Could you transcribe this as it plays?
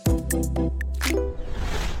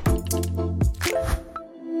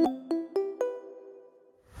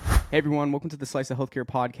Hey everyone, welcome to the Slice of Healthcare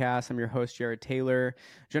podcast. I'm your host, Jared Taylor.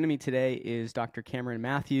 Joining me today is Dr. Kameron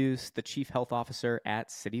Matthews, the Chief Health Officer at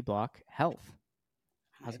Cityblock Health.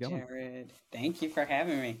 How's it going? Jared. Thank you for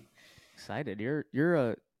having me. Excited.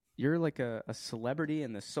 You're like a celebrity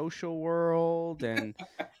in the social world, and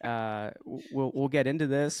we'll get into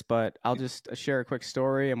this, but I'll just share a quick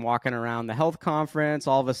story. I'm walking around the health conference.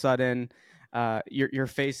 All of a sudden, your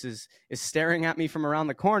face is staring at me from around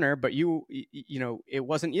the corner, but you know, it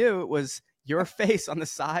wasn't you. It was your face on the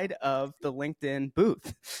side of the LinkedIn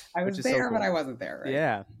booth, I which was is so there, cool. but I wasn't there, right?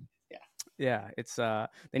 Yeah. Yeah. Yeah. It's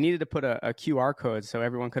they needed to put a QR code so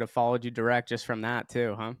everyone could have followed you direct just from that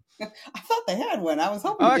too, huh? I thought they had one. I was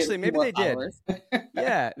hoping Oh, to get a actually, few maybe more they did. followers.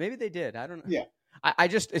 Yeah, maybe they did. I don't know. Yeah. I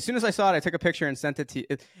just, as soon as I saw it, I took a picture and sent it to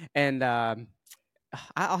you. And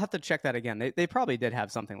I'll have to check that again. They probably did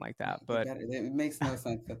have something like that, but It makes no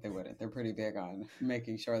sense that they wouldn't. They're pretty big on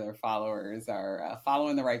making sure their followers are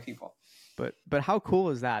following the right people. but how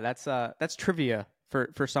cool is that? That's trivia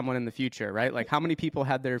for someone in the future, right? Like, how many people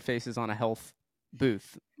had their faces on a health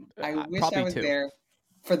booth? I wish I Probably was two. there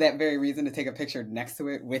for that very reason, to take a picture next to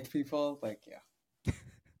it with people. Like, yeah.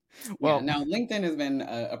 Well, Yeah, no, LinkedIn has been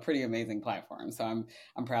a pretty amazing platform. So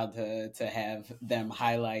I'm proud to have them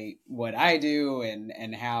highlight what I do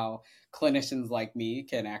and how clinicians like me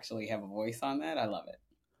can actually have a voice on that. I love it.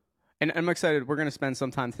 and I'm excited. We're going to spend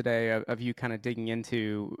some time today of you kind of digging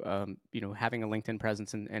into, having a LinkedIn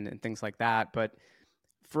presence and things like that. But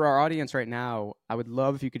for our audience right now, I would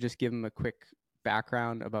love if you could just give them a quick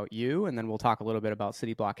background about you, and then we'll talk a little bit about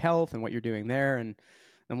Cityblock Health and what you're doing there, and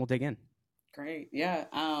then we'll dig in. Great. Yeah.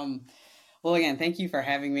 Well, again, thank you for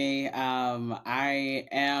having me. I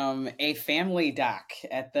am a family doc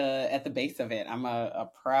at the base of it. I'm a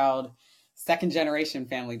proud second generation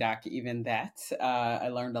family doc. Even that, I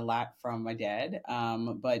learned a lot from my dad.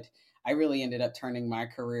 But I really ended up turning my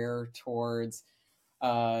career towards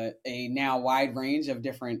a now wide range of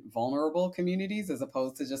different vulnerable communities, as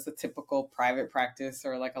opposed to just a typical private practice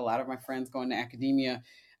or like a lot of my friends going to academia.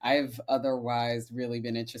 I've otherwise really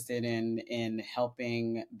been interested in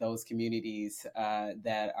helping those communities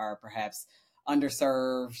that are perhaps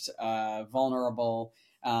underserved, vulnerable.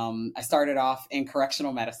 I started off in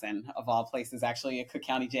correctional medicine, of all places, actually at Cook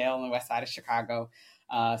County Jail on the west side of Chicago.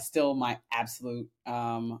 Still my absolute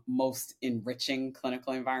most enriching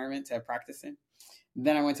clinical environment to practice in.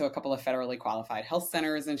 Then I went to a couple of federally qualified health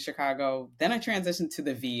centers in Chicago. Then I transitioned to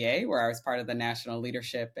the VA, where I was part of the national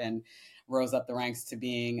leadership and rose up the ranks to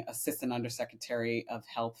being Assistant Undersecretary of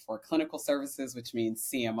Health for Clinical Services, which means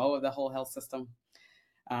CMO of the whole health system.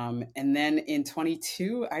 And then in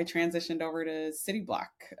 22, I transitioned over to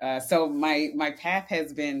Cityblock. So my path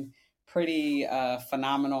has been pretty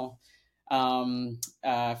phenomenal, from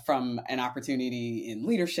an opportunity in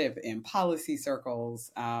leadership, in policy circles.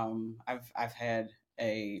 I've had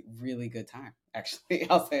a really good time, actually.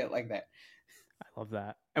 I'll say it like that. I love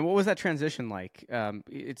that. And what was that transition like?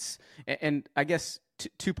 And I guess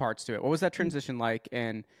two parts to it. What was that transition like?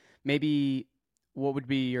 And maybe what would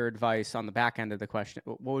be your advice on the back end of the question?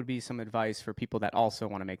 What would be some advice for people that also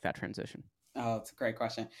want to make that transition? Oh, it's a great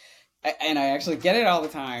question. And I actually get it all the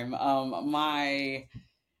time. My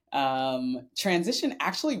transition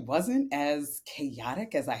actually wasn't as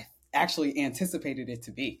chaotic as I actually anticipated it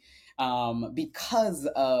to be, because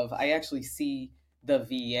of I actually see the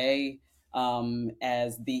VA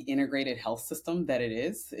as the integrated health system that it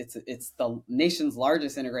is. It's the nation's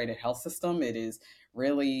largest integrated health system. It is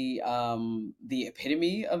really the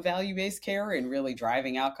epitome of value-based care and really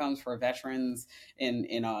driving outcomes for veterans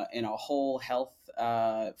in a whole health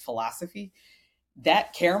philosophy.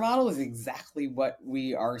 That care model is exactly what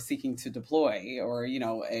we are seeking to deploy, or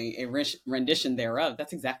a rendition thereof.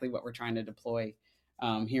 That's exactly what we're trying to deploy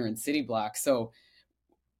here in Cityblock. So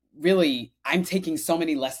really, I'm taking so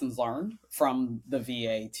many lessons learned from the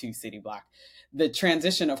VA to Cityblock. The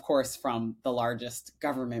transition, of course, from the largest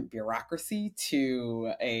government bureaucracy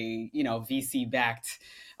to a VC backed,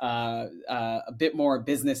 a bit more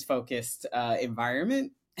business focused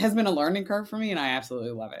environment has been a learning curve for me, and I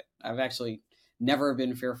absolutely love it. I've actually never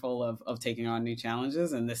been fearful of taking on new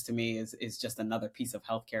challenges, and this to me is just another piece of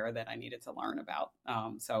healthcare that I needed to learn about.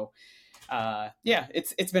 Yeah,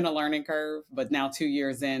 it's been a learning curve, but now 2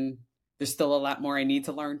 years in, there's still a lot more I need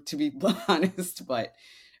to learn, to be honest. But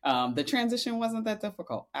the transition wasn't that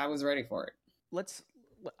difficult. I was ready for it. Let's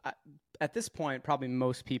At this point, probably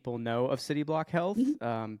most people know of Cityblock Health.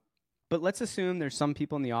 Mm-hmm. But let's assume there's some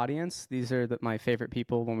people in the audience. These are my favorite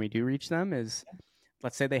people when we do reach them. Is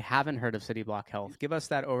let's say they haven't heard of Cityblock Health. Give us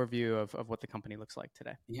that overview of what the company looks like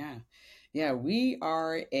today. Yeah. Yeah. We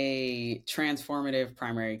are a transformative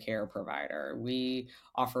primary care provider. We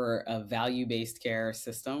offer a value based care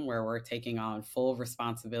system where we're taking on full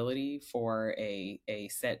responsibility for a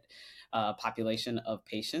set population of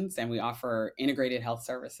patients. And we offer integrated health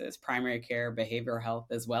services, primary care, behavioral health,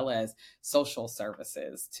 as well as social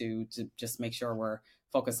services to just make sure we're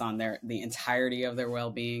focused on the entirety of their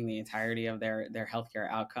well being, the entirety of their healthcare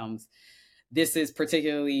outcomes. This is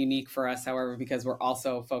particularly unique for us, however, because we're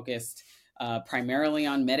also focused primarily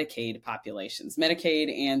on Medicaid populations,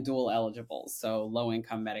 Medicaid and dual eligibles, so low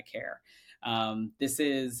income Medicare. This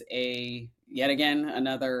is yet again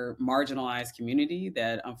another marginalized community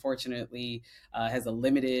that unfortunately has a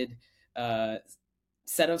limited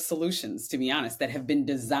set of solutions, to be honest, that have been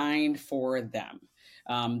designed for them.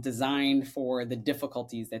 Designed for the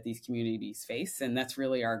difficulties that these communities face. And that's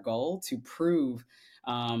really our goal, to prove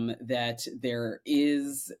that there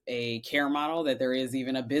is a care model, that there is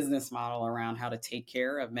even a business model around how to take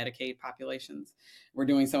care of Medicaid populations. We're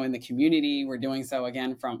doing so in the community. We're doing so,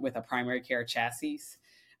 again, with a primary care chassis.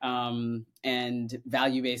 And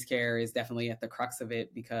value-based care is definitely at the crux of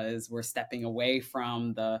it, because we're stepping away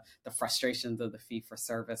from the frustrations of the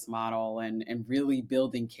fee-for-service model and really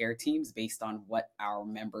building care teams based on what our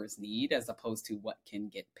members need as opposed to what can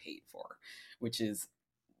get paid for, which is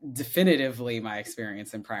definitively my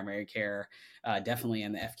experience in primary care, definitely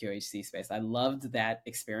in the FQHC space. I loved that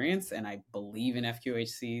experience, and I believe in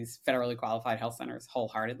FQHCs, federally qualified health centers,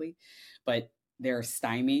 wholeheartedly, but they're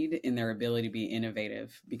stymied in their ability to be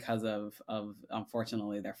innovative because of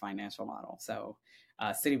unfortunately, their financial model. So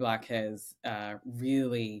Cityblock has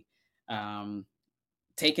really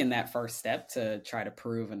taken that first step to try to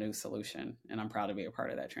prove a new solution, and I'm proud to be a part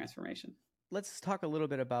of that transformation. Let's talk a little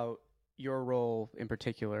bit about your role in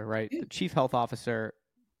particular, right? The chief health officer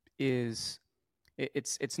is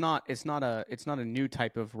it's not a new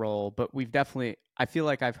type of role, but I feel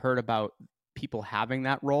like I've heard about people having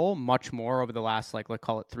that role much more over the last, let's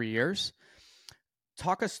call it 3 years.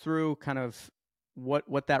 Talk us through kind of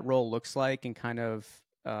what that role looks like and kind of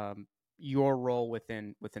your role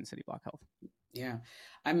within Cityblock Health. Yeah,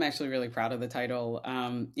 I'm actually really proud of the title.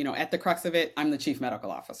 At the crux of it, I'm the chief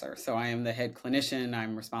medical officer. So I am the head clinician.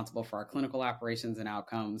 I'm responsible for our clinical operations and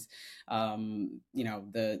outcomes,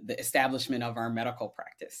 the establishment of our medical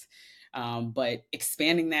practice. But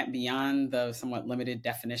expanding that beyond the somewhat limited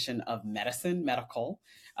definition of medical,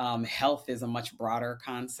 health is a much broader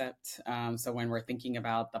concept. So when we're thinking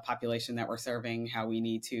about the population that we're serving, how we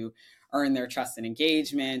need to earn their trust and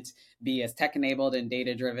engagement, be as tech-enabled and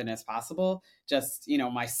data-driven as possible,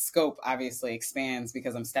 my scope obviously expands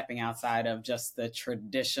because I'm stepping outside of just the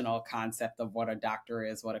traditional concept of what a doctor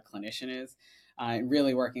is, what a clinician is, and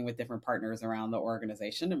really working with different partners around the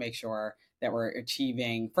organization to make sure that we're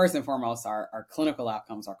achieving, first and foremost, our clinical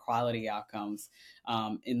outcomes, our quality outcomes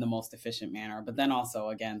in the most efficient manner, but then also,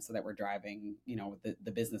 again, so that we're driving,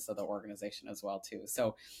 the business of the organization as well, too.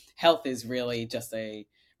 So health is really just a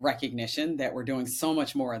recognition that we're doing so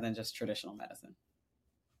much more than just traditional medicine.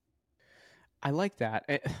 I like that.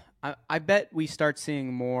 I bet we start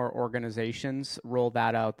seeing more organizations roll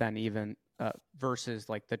that out than even versus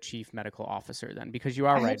like the chief medical officer then, because you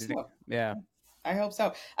are right. So. Yeah. I hope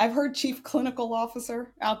so. I've heard chief clinical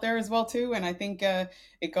officer out there as well too, and I think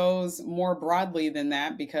it goes more broadly than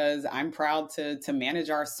that, because I'm proud to manage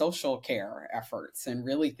our social care efforts and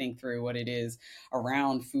really think through what it is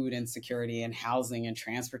around food insecurity and housing and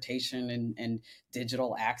transportation and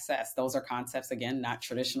digital access. Those are concepts, again, not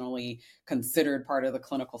traditionally considered part of the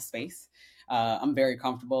clinical space. I'm very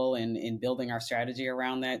comfortable in building our strategy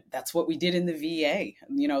around that. That's what we did in the VA.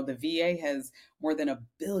 The VA has more than $1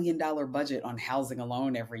 billion budget on housing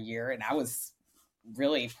alone every year, and I was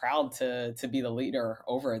really proud to be the leader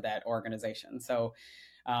over that organization. So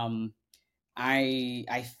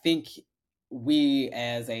I think we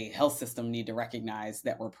as a health system need to recognize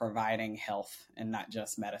that we're providing health and not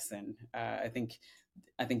just medicine. I think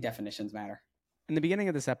definitions matter. In the beginning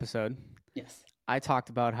of this episode, yes, I talked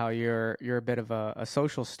about how you're a bit of a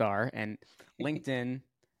social star, and LinkedIn,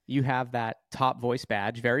 you have that top voice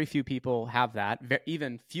badge. Very few people have that.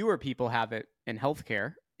 Even fewer people have it in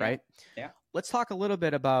healthcare, right? Yeah. Let's talk a little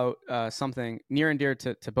bit about something near and dear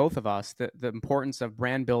to both of us, the importance of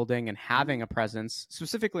brand building and having a presence,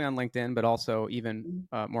 specifically on LinkedIn, but also even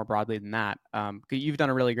more broadly than that. You've done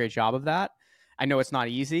a really great job of that. I know it's not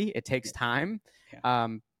easy. It takes time. Yeah.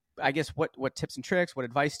 I guess what tips and tricks, what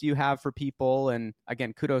advice do you have for people? And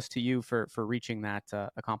again, kudos to you for reaching that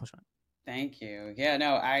accomplishment. Thank you. Yeah,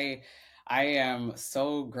 no, I I am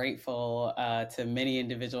so grateful to many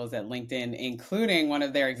individuals at LinkedIn, including one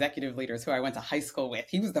of their executive leaders who I went to high school with.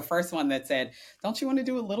 He was the first one that said, "Don't you want to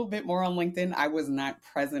do a little bit more on LinkedIn?" I was not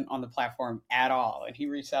present on the platform at all. And he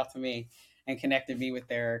reached out to me and connected me with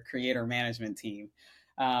their creator management team.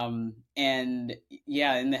 And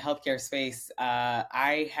yeah, in the healthcare space,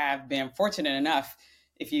 I have been fortunate enough,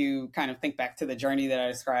 if you kind of think back to the journey that I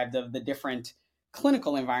described of the different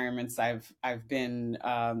clinical environments I've been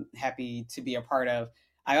happy to be a part of.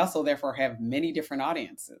 I also therefore have many different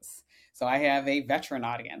audiences. So I have a veteran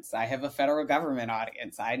audience. I have a federal government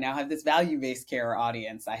audience. I now have this value-based care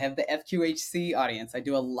audience. I have the FQHC audience. I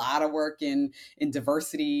do a lot of work in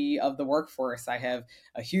diversity of the workforce. I have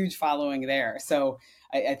a huge following there. So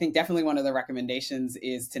I think definitely one of the recommendations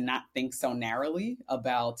is to not think so narrowly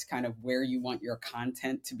about kind of where you want your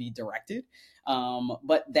content to be directed,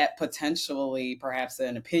 but that potentially perhaps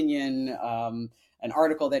an opinion, an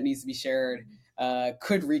article that needs to be shared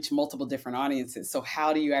could reach multiple different audiences. So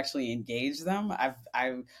how do you actually engage them?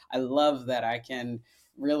 I love that I can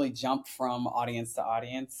really jump from audience to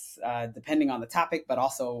audience, depending on the topic, but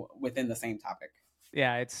also within the same topic.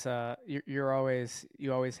 Yeah, it's you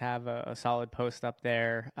always have a solid post up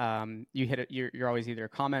there. You hit it. You're always either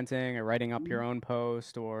commenting or writing up your own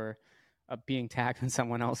post or being tagged in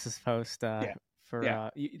someone else's post. Yeah. For Yeah.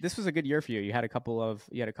 this was a good year for you. You had a couple of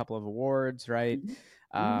awards, right?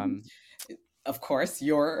 Mm-hmm. Mm-hmm. Of course,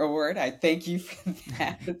 your award. I thank you for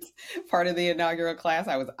that. Part of the inaugural class.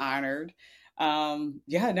 I was honored.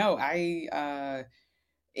 Yeah, no,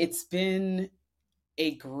 it's been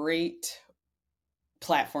a great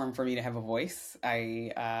platform for me to have a voice.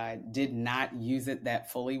 I did not use it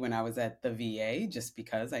that fully when I was at the VA, just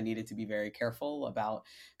because I needed to be very careful about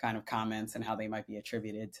kind of comments and how they might be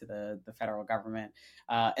attributed to the federal government.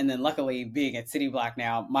 And then luckily, being at Cityblock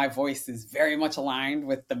now, my voice is very much aligned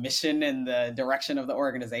with the mission and the direction of the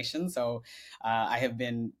organization. So I have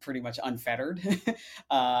been pretty much unfettered,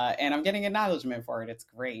 and I'm getting acknowledgement for it. It's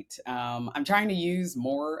great. I'm trying to use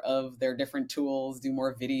more of their different tools, do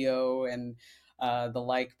more video and the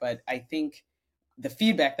like. But I think the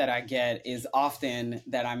feedback that I get is often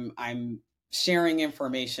that I'm sharing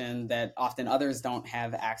information that often others don't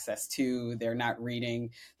have access to. They're not reading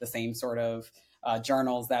the same sort of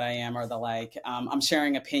journals that I am or the like. I'm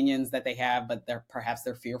sharing opinions that they have, but they're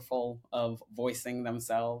fearful of voicing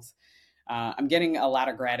themselves. I'm getting a lot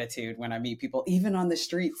of gratitude when I meet people, even on the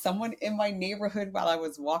street. Someone in my neighborhood while I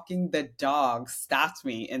was walking the dog stopped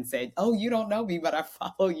me and said, "Oh, you don't know me, but I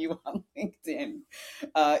follow you on LinkedIn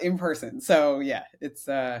in person." So yeah, it's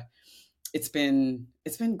been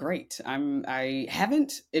great. I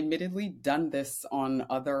haven't admittedly done this on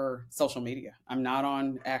other social media. I'm not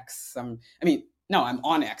on X. No, I'm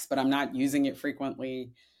on X, but I'm not using it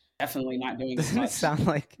frequently. Definitely not doing as Doesn't it much. sound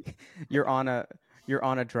like you're on a you're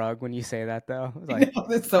on a drug when you say that though? I Like, know,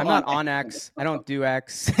 it's so I'm not on on X. X. I don't do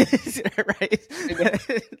X. Right? I know.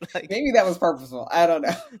 Like, Maybe that was purposeful. I don't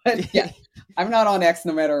know. But yeah, I'm not on X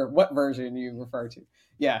no matter what version you refer to.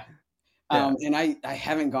 Yeah. yeah. And I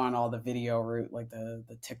haven't gone all the video route, like the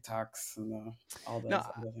TikToks and all No, those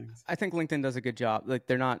other things. I think LinkedIn does a good job. Like,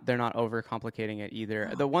 they're not overcomplicating it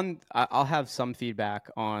either. The one I'll have some feedback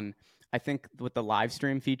on. I think with the live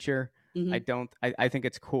stream feature, I Hmm. don't. I think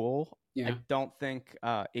it's cool. I Yeah. don't think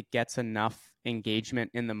it gets enough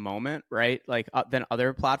engagement in the moment, right? Like than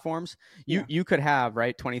other platforms. You Yeah. you could have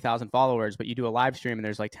right 20,000 followers, but you do a live stream and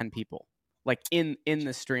there's like 10 people, like in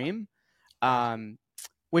the stream, Gotcha. um,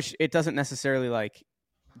 which it doesn't necessarily like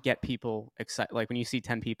get people excited. Like when you see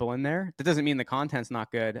 10 people in there, that doesn't mean the content's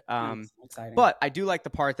not good. That's exciting. But I do like the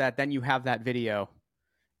part that then you have that video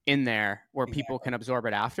in there where people Exactly. can absorb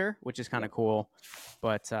it after, which is kind Yeah. of cool.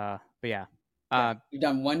 But yeah. Yeah. Uh, We've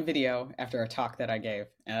done one video after a talk that I gave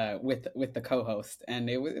with the co-host, and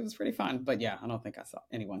it was pretty fun. But yeah, I don't think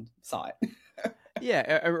anyone saw it.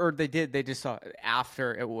 yeah, or they did. They just saw it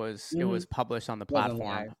after it was Mhm. published on the Wasn't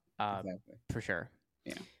platform, live. Exactly. for sure.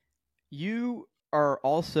 Yeah. You are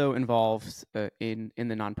also involved in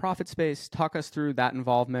the nonprofit space. Talk us through that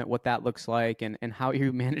involvement, what that looks like, and how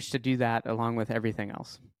you managed to do that along with everything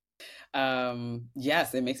else.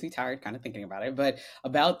 Yes, it makes me tired kind of thinking about it. But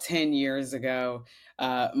about 10 years ago,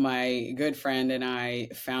 my good friend and I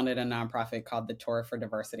founded a nonprofit called the Tour for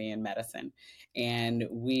Diversity in Medicine. And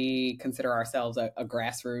we consider ourselves a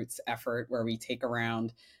grassroots effort where we take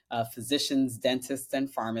around physicians, dentists,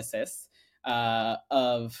 and pharmacists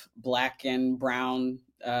of Black and Brown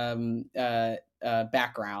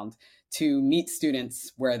background to meet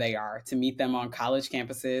students where they are, to meet them on college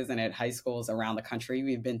campuses and at high schools around the country.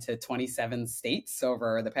 We've been to 27 states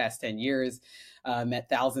over the past 10 years, met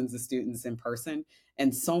thousands of students in person.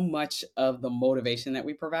 And so much of the motivation that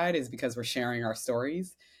we provide is because we're sharing our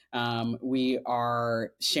stories. We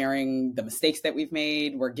are sharing the mistakes that we've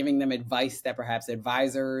made. We're giving them advice that perhaps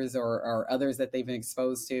advisors or others that they've been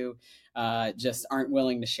exposed to just aren't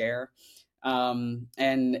willing to share. And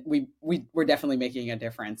we're definitely making a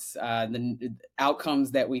difference. The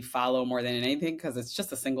outcomes that we follow more than anything, because it's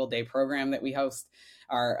just a single day program that we host,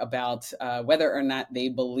 are about whether or not they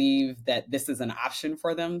believe that this is an option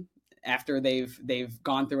for them after they've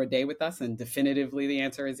gone through a day with us, and definitively the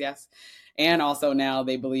answer is yes. And also now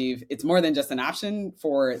they believe it's more than just an option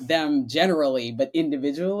for them generally, but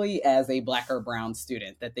individually as a Black or brown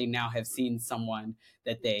student, that they now have seen someone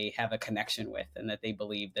that they have a connection with and that they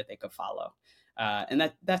believe that they could follow.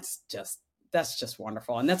 And that's just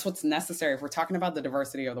wonderful. And that's what's necessary. If we're talking about the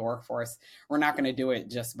diversity of the workforce, we're not going to do it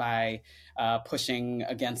just by pushing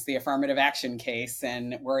against the affirmative action case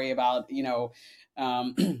and worry about,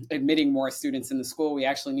 admitting more students in the school. We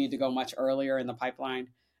actually need to go much earlier in the pipeline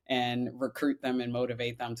and recruit them and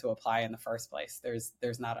motivate them to apply in the first place.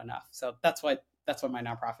 There's not enough. So that's what my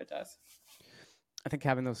nonprofit does. I think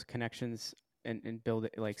having those connections and build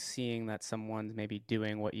it, like seeing that someone's maybe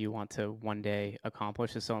doing what you want to one day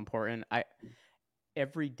accomplish, is so important.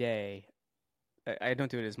 Every day, I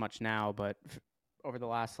don't do it as much now, but over the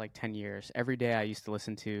last like 10 years, every day I used to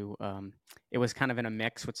listen to, it was kind of in a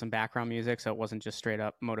mix with some background music. So it wasn't just straight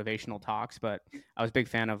up motivational talks, but I was a big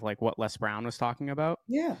fan of like what Les Brown was talking about.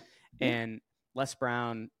 Yeah. And Les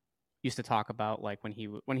Brown used to talk about like when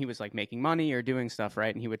he was like making money or doing stuff,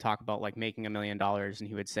 right? And he would talk about like making $1 million, and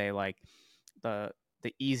he would say like the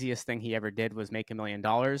easiest thing he ever did was make $1 million.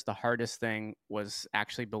 The hardest thing was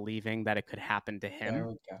actually believing that it could happen to him. There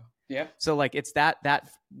we go. Yeah. So like it's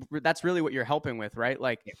that's really what you're helping with, right?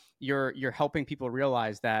 Like you're helping people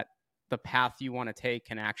realize that the path you want to take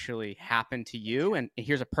can actually happen to you. And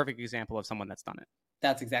here's a perfect example of someone that's done it.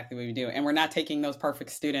 That's exactly what we do. And we're not taking those perfect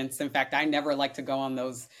students. In fact, I never like to go on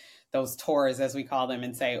those tours, as we call them,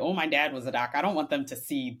 and say, oh, my dad was a doc. I don't want them to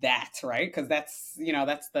see that, right? Because that's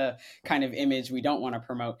the kind of image we don't want to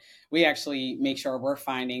promote. We actually make sure we're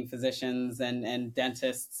finding physicians and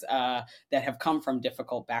dentists that have come from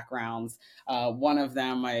difficult backgrounds. One of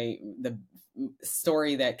them, the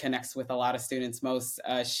story that connects with a lot of students most,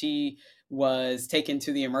 she was taken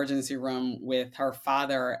to the emergency room with her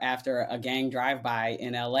father after a gang drive-by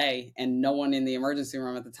in LA, and no one in the emergency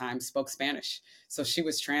room at the time spoke Spanish. So she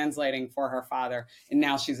was translating for her father, and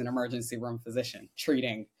now she's an emergency room physician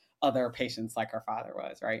treating other patients like her father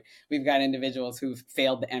was, right? We've got individuals who've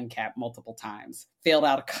failed the MCAT multiple times, failed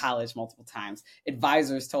out of college multiple times.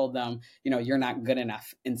 Advisors told them, you're not good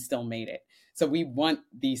enough, and still made it. So we want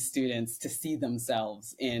these students to see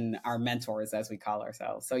themselves in our mentors, as we call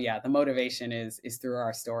ourselves. So yeah, the motivation is through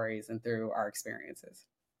our stories and through our experiences.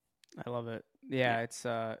 I love it. Yeah. It's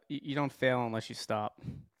you don't fail unless you stop.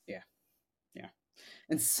 Yeah.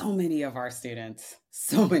 And so many of our students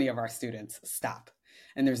stop,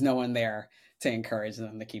 and there's no one there to encourage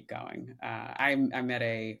them to keep going. I met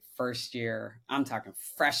a first year, I'm talking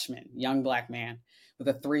freshman, young Black man with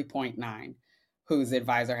a 3.9, whose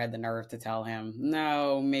advisor had the nerve to tell him,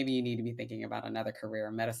 no, maybe you need to be thinking about another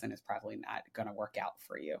career. Medicine is probably not going to work out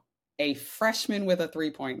for you. A freshman with a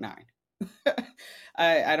 3.9.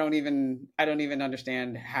 I don't even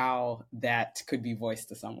understand how that could be voiced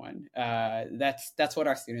to someone. That's what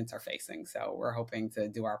our students are facing. So we're hoping to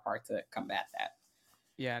do our part to combat that.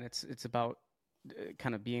 Yeah, and it's about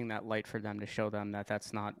kind of being that light for them, to show them that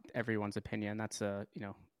that's not everyone's opinion. That's a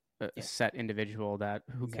set individual that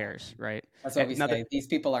who cares, right? That's what we say. These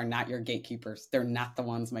people are not your gatekeepers. They're not the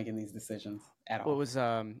ones making these decisions at all. What was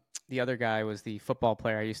the other guy was the football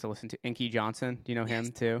player I used to listen to, Inky Johnson. Do you know him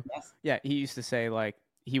too? Yes. Yeah, he used to say like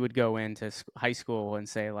he would go into high school and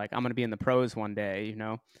say like, I'm going to be in the pros one day.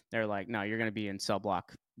 They're like, no, you're going to be in cell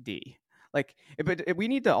block D. Like, but we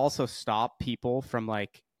need to also stop people from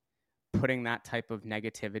like putting that type of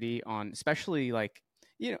negativity on, especially like,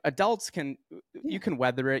 adults can, you can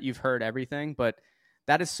weather it. You've heard everything, but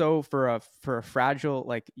that is so for a fragile,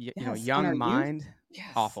 like, young mind.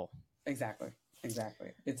 Yes. Awful. Exactly.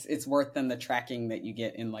 It's worse than the tracking that you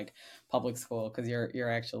get in like public school, because you're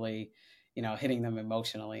actually, hitting them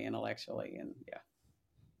emotionally, intellectually, and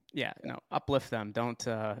uplift them.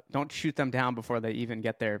 Don't shoot them down before they even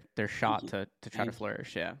get their shot to try to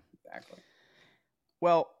flourish. Yeah, exactly.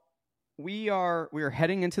 Well, we are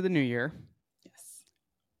heading into the new year. Yes.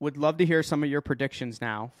 Would love to hear some of your predictions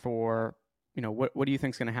now for, what do you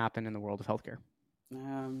think is going to happen in the world of healthcare?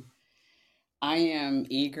 I am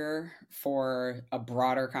eager for a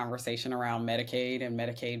broader conversation around Medicaid and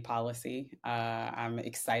Medicaid policy. I'm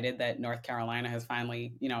excited that North Carolina has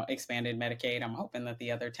finally, expanded Medicaid. I'm hoping that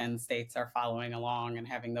the other 10 states are following along and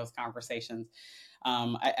having those conversations.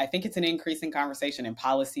 I think it's an increasing conversation in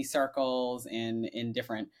policy circles, in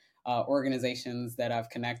different organizations that I've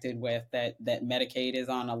connected with, that Medicaid is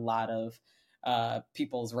on a lot of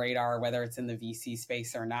people's radar, whether it's in the VC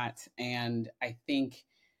space or not. And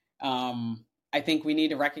um, I think we need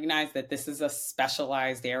to recognize that this is a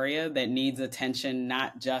specialized area that needs attention,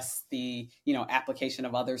 not just the application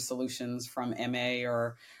of other solutions from MA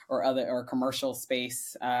or other or commercial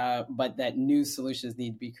space, but that new solutions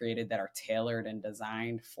need to be created that are tailored and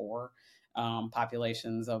designed for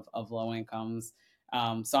populations of low incomes.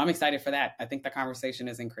 So I'm excited for that. I think the conversation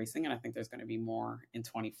is increasing, and I think there's going to be more in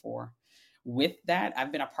 24. With that,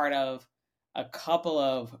 I've been a part of a couple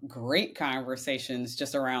of great conversations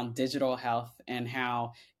just around digital health and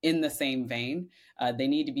how, in the same vein, they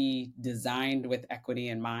need to be designed with equity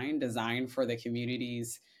in mind, designed for the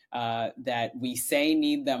communities that we say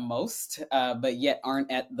need them most, but yet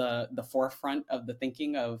aren't at the forefront of the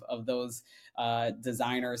thinking of those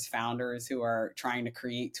designers, founders who are trying to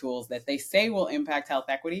create tools that they say will impact health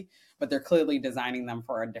equity, but they're clearly designing them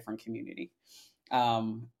for a different community.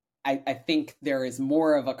 Um, I think there is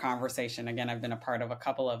more of a conversation. Again, I've been a part of a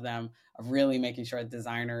couple of them, of really making sure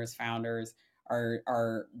designers, founders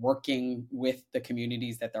are working with the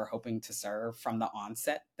communities that they're hoping to serve from the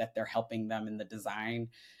onset, that they're helping them in the design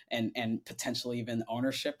and potentially even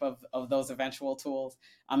ownership of those eventual tools.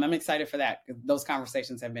 I'm excited for that. Those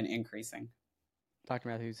conversations have been increasing. Dr.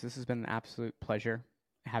 Matthews, this has been an absolute pleasure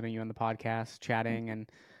having you on the podcast, chatting, and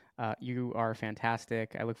you are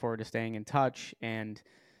fantastic. I look forward to staying in touch, and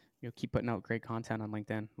you'll keep putting out great content on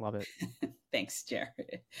LinkedIn. Love it. Thanks,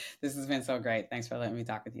 Jared. This has been so great. Thanks for letting me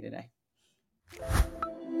talk with you today.